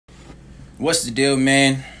What's the deal,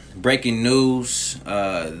 man? Breaking news.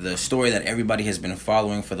 The story that everybody has been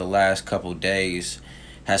following for the last couple days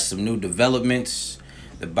has some new developments.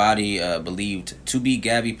 The body believed to be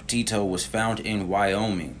Gabby Petito was found in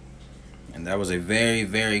Wyoming. And that was a very,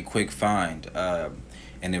 very quick find.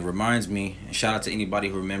 And it reminds me, and shout out to anybody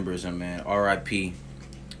who remembers him, man. R.I.P.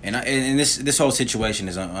 And this whole situation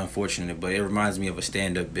is unfortunate, but it reminds me of a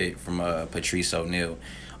stand-up bit from Patrice O'Neal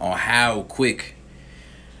on how quick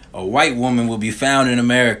a white woman will be found in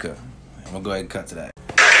America. I'm gonna go ahead and cut to that.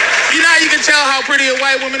 You know how you can tell how pretty a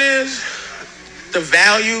white woman is? The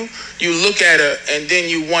value, you look at her and then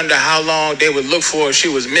you wonder how long they would look for if she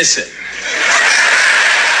was missing.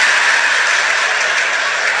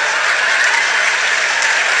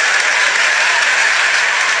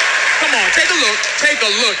 Come on, take a look, take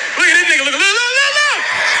a look. Look at this nigga, look.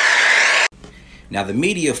 Now the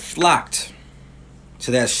media flocked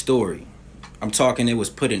to that story. I'm talking it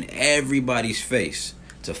was put in everybody's face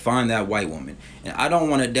to find that white woman. And I don't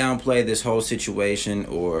want to downplay this whole situation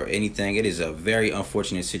or anything. It is a very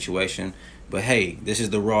unfortunate situation. But hey, this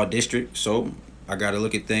is the Raw District, so I got to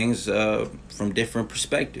look at things from different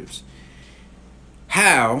perspectives.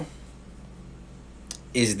 How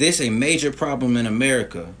is this a major problem in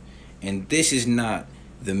America and this is not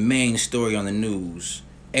the main story on the news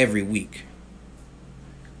every week?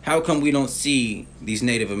 How come we don't see these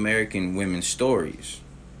Native American women's stories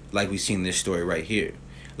like we've seen this story right here?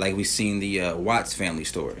 Like we've seen the Watts family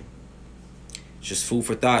story. It's just food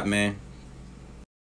for thought, man.